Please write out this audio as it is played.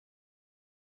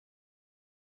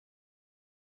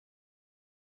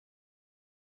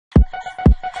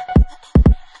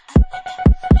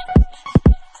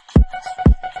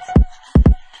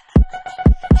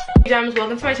gems,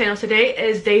 welcome to my channel. Today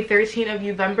is day 13 of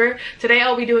November. Today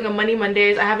I'll be doing a Money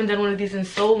Mondays. I haven't done one of these in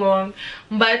so long,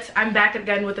 but I'm back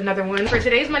again with another one. For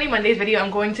today's Money Mondays video, I'm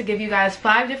going to give you guys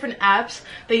 5 different apps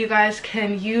that you guys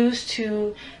can use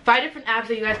to 5 different apps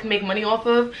that you guys can make money off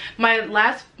of.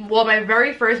 My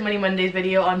very first Money Mondays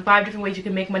video on 5 different ways you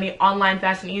can make money online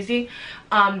fast and easy.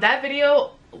 That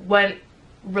video went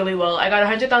really well. I got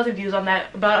 100,000 views on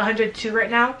that, about 102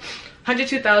 right now,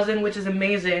 102,000, which is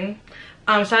amazing.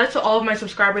 Shout out to all of my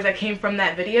subscribers that came from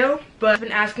that video, but I've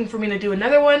been asking for me to do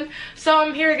another one, so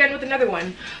I'm here again with another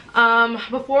one.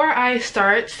 Before I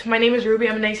start, my name is Ruby.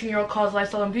 I'm a 19-year-old college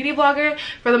lifestyle and beauty blogger.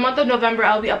 For the month of November,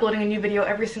 I'll be uploading a new video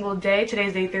every single day.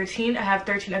 Today's day 13. I have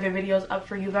 13 other videos up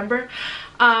for November.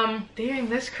 Dang,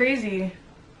 that's crazy.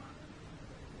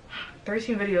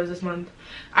 13 videos this month.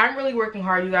 I'm really working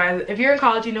hard, you guys. If you're in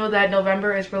college, you know that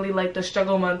November is really like the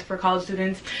struggle month for college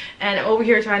students, and I'm over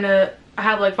here trying to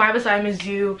have like 5 assignments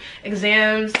due,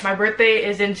 exams. My birthday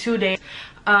is in 2 days.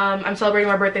 I'm celebrating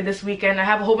my birthday this weekend. I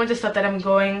have a whole bunch of stuff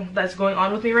that's going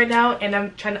on with me right now, and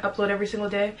I'm trying to upload every single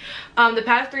day. The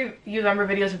past 3 November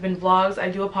videos have been vlogs. I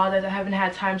do apologize, I haven't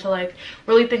had time to like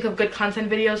really think of good content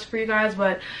videos for you guys,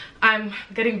 but I'm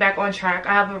getting back on track.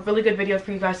 I have a really good video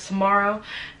for you guys tomorrow.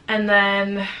 And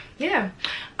then yeah,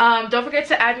 don't forget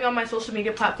to add me on my social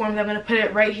media platforms. I'm going to put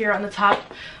it right here on the top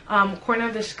corner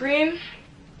of the screen.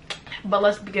 But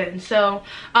let's begin. So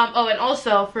oh, and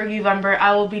also for November,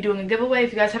 I will be doing a giveaway.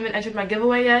 If you guys haven't entered my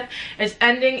giveaway yet, it's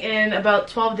ending in about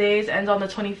 12 days, ends on the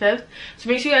 25th. So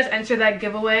make sure you guys enter that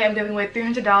giveaway. I'm giving away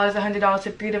 $300, $100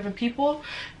 to 3 different people,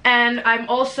 and I'm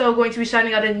also going to be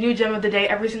shouting out a new gem of the day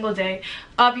every single day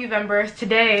of November.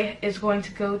 Today is going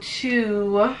to go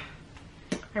to,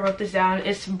 I wrote this down,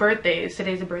 it's birthdays.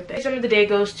 Today's a birthday. Gem of the day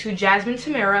goes to Jasmine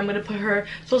Tamara. I'm going to put her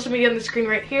social media on the screen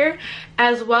right here,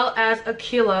 as well as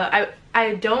Akila.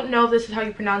 I don't know if this is how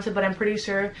you pronounce it, but I'm pretty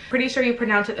sure you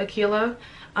pronounce it Akila.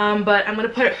 But I'm going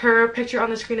to put her picture on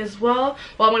the screen as well.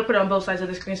 Well, I'm going to put it on both sides of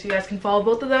the screen so you guys can follow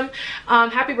both of them.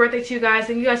 Happy birthday to you guys.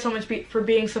 Thank you guys so much for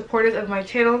being supporters of my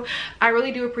channel. I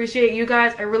really do appreciate you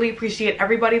guys. I really appreciate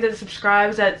everybody that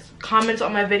subscribes, that comments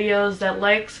on my videos, that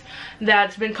likes,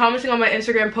 that's been commenting on my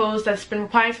Instagram posts, that's been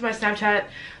replying to my Snapchat,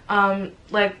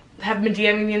 like have been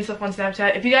DMing me and stuff on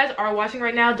Snapchat. If you guys are watching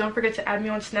right now, don't forget to add me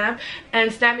on Snap,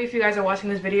 and snap me if you guys are watching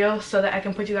this video so that I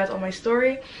can put you guys on my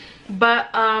story. But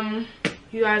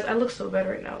you guys, I look so bad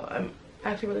right now. I'm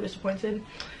actually really disappointed in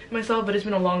myself, but it's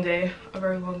been a long day, a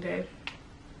very long day.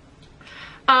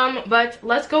 But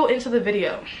let's go into the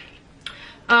video.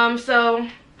 So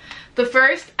the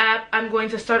first app I'm going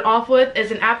to start off with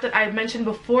is an app that I've mentioned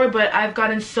before, but I've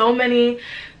gotten so many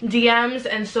DMs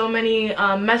and so many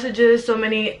messages, so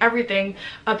many everything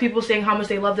of people saying how much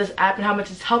they love this app and how much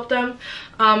it's helped them.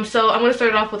 So I'm going to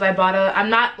start it off with Ibotta. I'm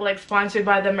not like sponsored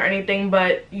by them or anything,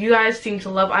 but you guys seem to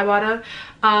love Ibotta.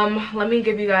 Let me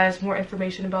give you guys more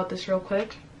information about this real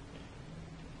quick.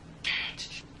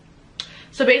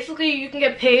 So basically, you can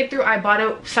get paid through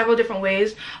Ibotta several different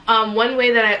ways. One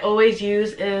way that I always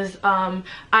use is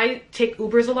I take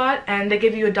Ubers a lot, and they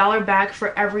give you $1 back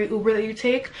for every Uber that you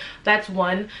take. That's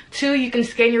one. 2, you can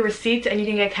scan your receipts and you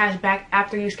can get cash back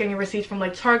after you scan your receipts from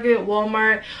like Target,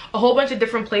 Walmart, a whole bunch of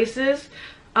different places.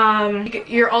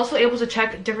 You're also able to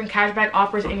check different cashback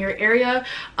offers in your area.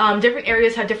 Different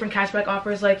areas have different cashback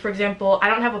offers. Like for example, I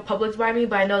don't have a Publix by me,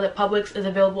 but I know that Publix is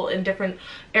available in different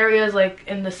areas, like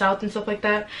in the South and stuff like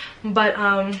that. But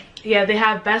yeah, they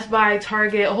have Best Buy,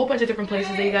 Target, a whole bunch of different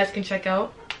places that you guys can check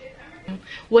out.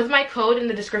 With my code in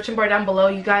the description bar down below,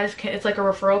 you guys can, it's like a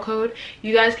referral code,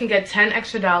 you guys can get $10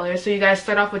 extra. So you guys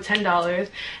start off with $10,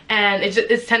 and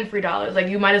it's 10 free dollars. Like,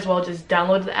 you might as well just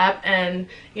download the app and,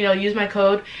 you know, use my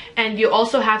code. And you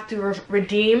also have to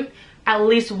redeem at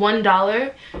least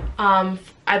 $1.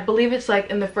 I believe it's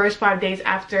like in the first 5 days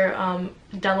after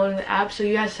downloading the app. So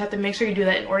you guys have to make sure you do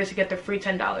that in order to get the free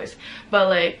 $10. But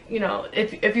like, you know,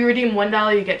 if you redeem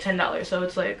 $1, you get $10. So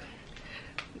it's like,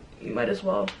 you might as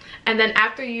well. And then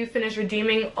after you finish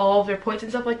redeeming all of their points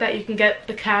and stuff like that, you can get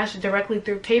the cash directly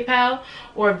through PayPal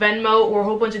or Venmo or a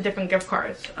whole bunch of different gift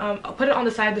cards. I'll put it on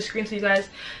the side of the screen so you guys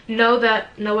know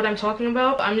what I'm talking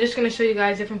about. I'm just going to show you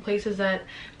guys different places that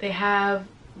they have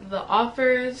the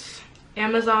offers.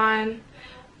 Amazon,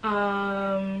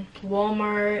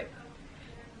 Walmart,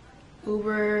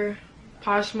 Uber,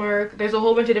 Poshmark. There's a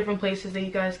whole bunch of different places that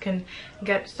you guys can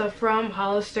get stuff from.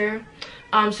 Hollister.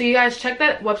 So you guys check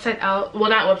that website out, well,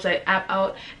 not website, app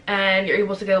out, and you're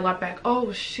able to get a lot back.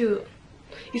 Oh shoot,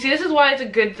 you see, this is why it's a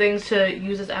good thing to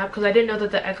use this app, because I didn't know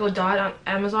that the Echo Dot on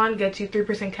Amazon gets you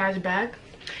 3% cash back,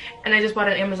 and I just bought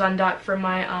an Amazon Dot for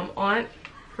my aunt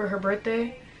for her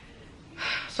birthday.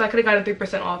 So I could have gotten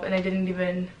 3% off, and I didn't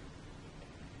even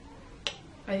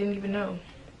know.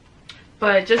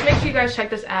 But just make sure you guys check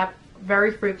this app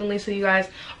very frequently so you guys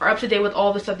are up to date with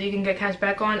all the stuff that you can get cash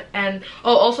back on. And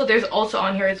oh, also there's also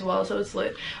on here as well, so it's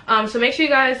lit. So make sure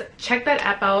you guys check that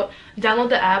app out, download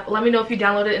the app. Let me know if you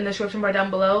download it in the description bar down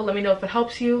below. Let me know if it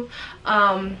helps you.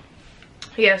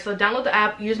 Yeah, so download the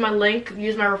app, use my link,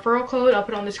 use my referral code. I'll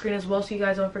put it on the screen as well so you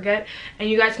guys don't forget, and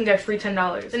you guys can get free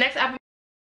 $10. The next app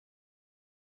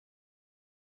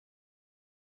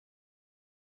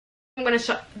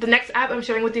the next app I'm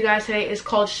sharing with you guys today is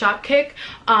called Shopkick.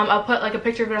 I'll put like a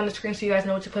picture of it on the screen so you guys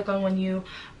know what to click on when you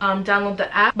download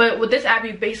the app. But with this app,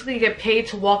 you basically get paid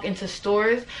to walk into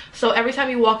stores. So every time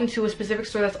you walk into a specific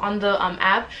store that's on the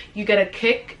app, you get a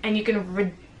kick, and you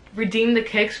can redeem the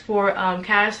kicks for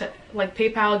cash, like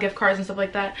PayPal, gift cards, and stuff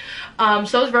like that.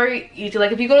 So it's very easy.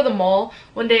 Like if you go to the mall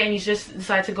one day and you just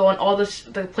decide to go on all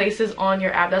the places on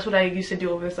your app, that's what I used to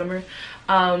do over the summer.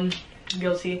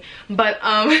 Guilty. But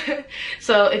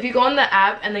so if you go on the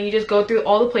app and then you just go through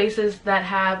all the places that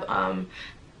have and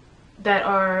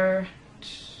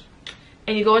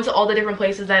you go into all the different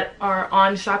places that are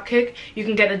on Shopkick, you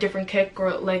can get a different kick,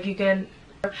 or like you can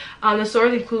the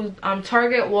stores include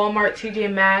Target, Walmart,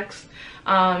 TJ Maxx,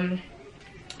 and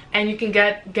you can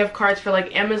get gift cards for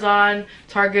like Amazon,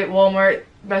 Target, Walmart,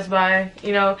 Best Buy.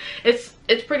 You know, it's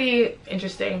pretty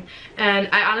interesting, and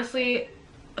I honestly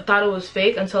thought it was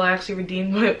fake until I actually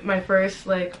redeemed my first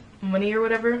like money or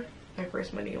whatever. My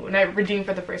first money when I redeemed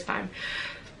for the first time.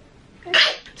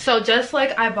 So just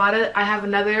like Ibotta, I have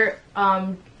another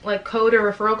like code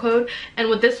or referral code, and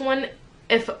with this one,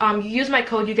 if you use my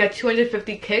code, you get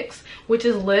 250 kicks, which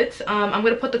is lit. I'm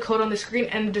gonna put the code on the screen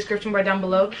and the description bar down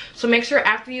below. So make sure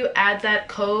after you add that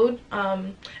code,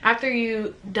 after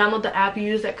you download the app, you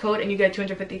use that code and you get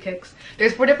 250 kicks.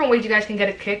 There's 4 different ways you guys can get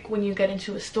a kick when you get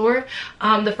into a store.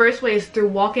 The first way is through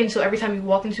walk-in. So every time you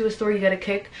walk into a store, you get a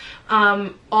kick.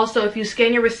 Also, if you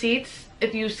scan your receipts,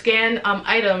 if you scan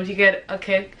items, you get a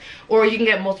kick, or you can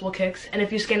get multiple kicks. And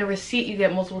if you scan a receipt, you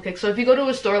get multiple kicks. So if you go to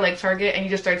a store like Target and you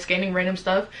just start scanning random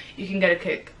stuff, you can get a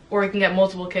kick, or you can get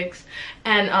multiple kicks,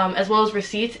 and as well as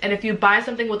receipts. And if you buy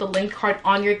something with a link card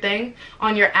on your thing,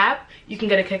 on your app, you can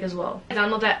get a kick as well.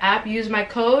 Download that app, use my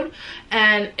code,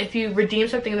 and if you redeem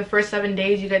something in the first 7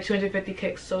 days, you get 250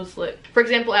 kicks. So it's lit. For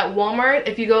example, at Walmart,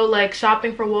 if you go like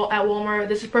shopping for at Walmart,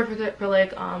 this is perfect for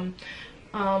like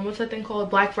what's that thing called,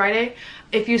 Black Friday.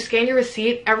 If you scan your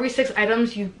receipt, every 6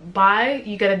 items you buy,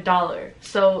 you get $1.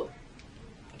 So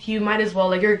you might as well,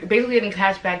 like, you're basically getting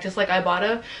cash back just like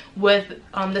Ibotta with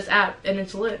this app, and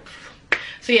it's lit.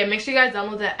 So yeah, make sure you guys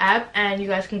download that app and you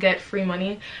guys can get free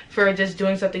money for just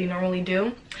doing stuff that you normally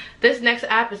do. This next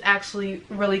app is actually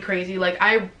really crazy. Like,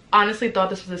 I honestly thought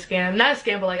this was a scam. Not a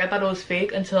scam, but like I thought it was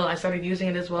fake until I started using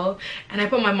it as well. And I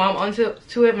put my mom onto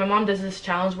it. My mom does this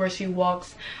challenge where she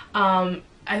walks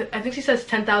I think she says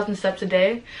 10,000 steps a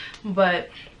day, but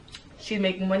she's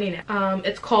making money now.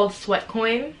 It's called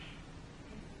Sweatcoin.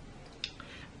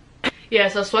 Yeah,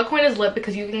 so Sweatcoin is lit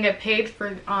because you can get paid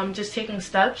for just taking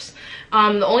steps.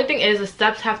 The only thing is the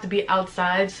steps have to be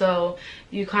outside, so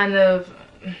you kind of,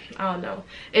 I don't know.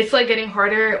 It's like getting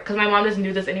harder because my mom doesn't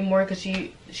do this anymore because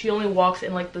she only walks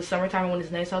in like the summertime when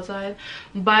it's nice outside.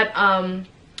 But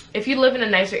if you live in a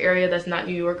nicer area that's not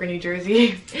New York or New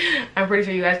Jersey, I'm pretty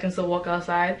sure you guys can still walk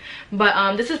outside.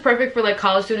 But this is perfect for like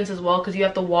college students as well because you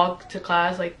have to walk to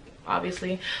class, like,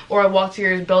 obviously, or walk to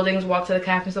your buildings, walk to the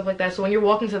cafe and stuff like that. So when you're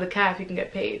walking to the cafe, you can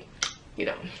get paid, you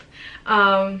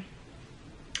know.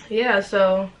 Yeah,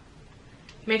 so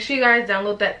make sure you guys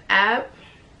download that app.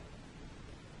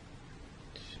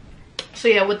 So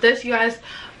yeah, with this, you guys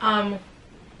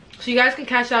so you guys can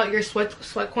cash out your sweat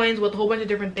coins with a whole bunch of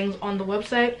different things on the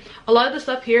website. A lot of the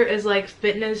stuff here is like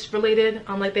fitness related.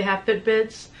 Like they have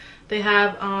Fitbits, they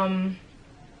have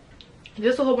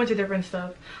just a whole bunch of different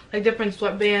stuff, like different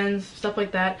sweatbands, stuff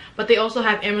like that. But they also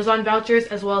have Amazon vouchers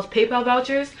as well as PayPal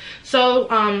vouchers. So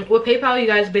with PayPal, you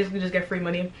guys basically just get free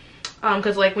money,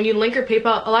 because like when you link your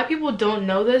PayPal, a lot of people don't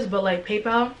know this, but like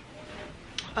PayPal,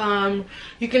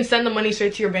 you can send the money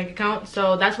straight to your bank account.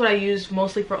 So that's what I use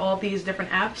mostly for all these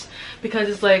different apps, because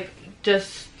it's like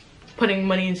just putting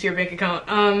money into your bank account.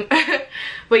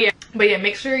 But yeah,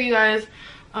 make sure you guys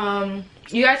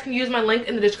can use my link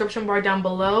in the description bar down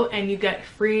below, and you get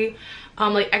free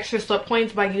like extra sweat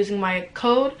points by using my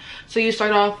code. So you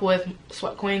start off with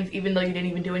sweat coins even though you didn't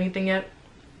even do anything yet.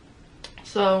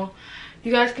 So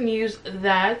you guys can use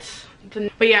that.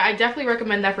 But yeah, I definitely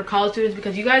recommend that for college students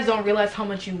because you guys don't realize how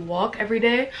much you walk every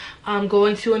day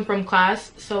going to and from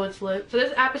class, so it's lit. So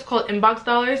this app is called Inbox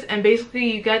Dollars, and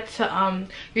basically you get to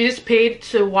you're just paid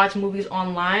to watch movies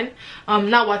online.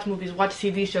 Not watch movies, watch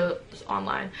TV shows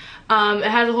online. It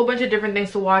has a whole bunch of different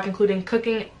things to watch, including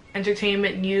cooking,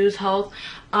 entertainment, news, health.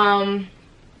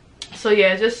 So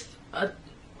yeah, it's just a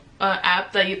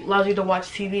app that allows you to watch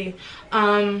TV.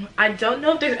 I don't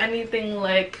know if there's anything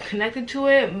like connected to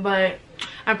it, but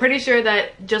I'm pretty sure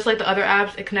that just like the other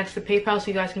apps, it connects to PayPal so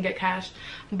you guys can get cash.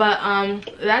 But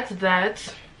that's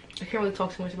that. I can't really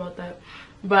talk too much about that.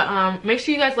 But make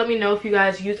sure you guys let me know if you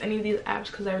guys use any of these apps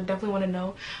because I definitely want to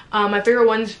know. My favorite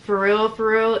ones for real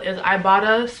is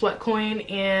Ibotta, Sweatcoin,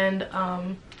 and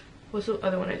what's the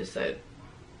other one I just said?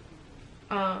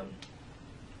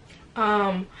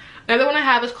 Another one I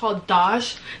have is called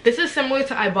DOSH. This is similar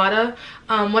to Ibotta.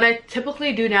 What I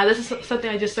typically do now, this is something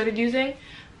I just started using,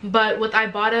 but with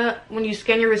Ibotta, when you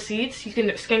scan your receipts, you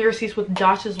can scan your receipts with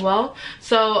DOSH as well.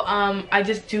 So I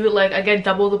just do it like I get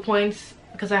double the points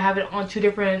because I have it on 2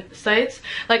 different sites.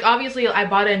 Like obviously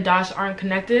Ibotta and DOSH aren't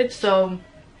connected, so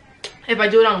if I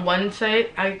do it on one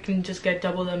site, I can just get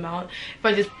double the amount if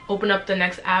I just open up the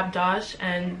next app, DOSH,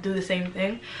 and do the same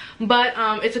thing. But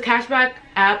it's a cashback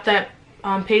app that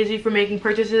pays you for making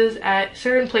purchases at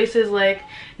certain places like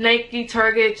Nike,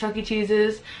 Target, Chuck E.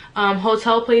 Cheese's,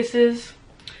 hotel places,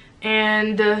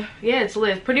 and yeah, it's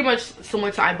lit. It's pretty much similar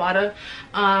to Ibotta,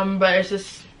 but it's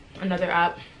just another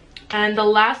app. And the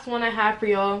last one I have for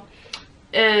y'all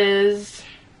is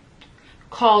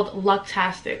called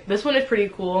LUCKTASTIC. This one is pretty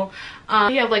cool.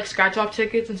 You have like scratch off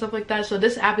tickets and stuff like that, so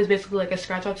this app is basically like a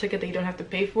scratch off ticket that you don't have to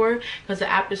pay for because the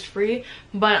app is free.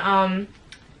 But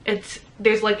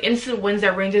there's like instant wins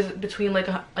that ranges between like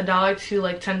 $1 to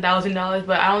like $10,000,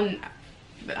 but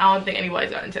I don't think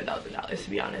anybody's gotten $10,000 to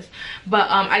be honest. But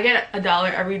I get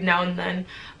 $1 every now and then.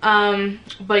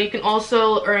 But you can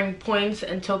also earn points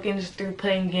and tokens through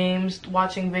playing games,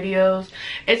 watching videos.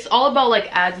 It's all about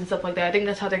like ads and stuff like that. I think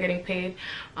that's how they're getting paid.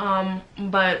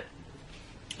 But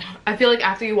I feel like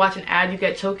after you watch an ad you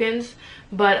get tokens.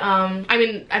 But I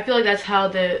mean, I feel like that's how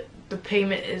the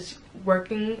payment is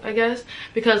working, I guess,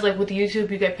 because like with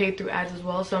YouTube you get paid through ads as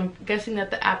well, so I'm guessing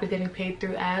that the app is getting paid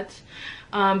through ads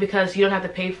because you don't have to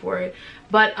pay for it.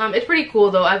 But it's pretty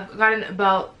cool though. I've gotten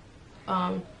about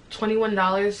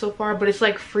 $21 so far, but it's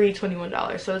like free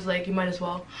 $21, so it's like you might as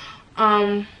well.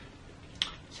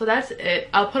 So that's it.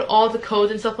 I'll put all the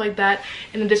codes and stuff like that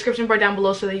in the description bar down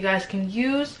below so that you guys can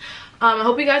use. I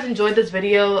hope you guys enjoyed this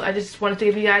video. I just wanted to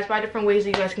give you guys 5 different ways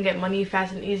that you guys can get money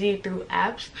fast and easy through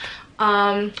apps.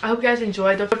 I hope you guys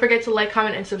enjoyed. Don't forget to like,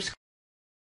 comment, and subscribe.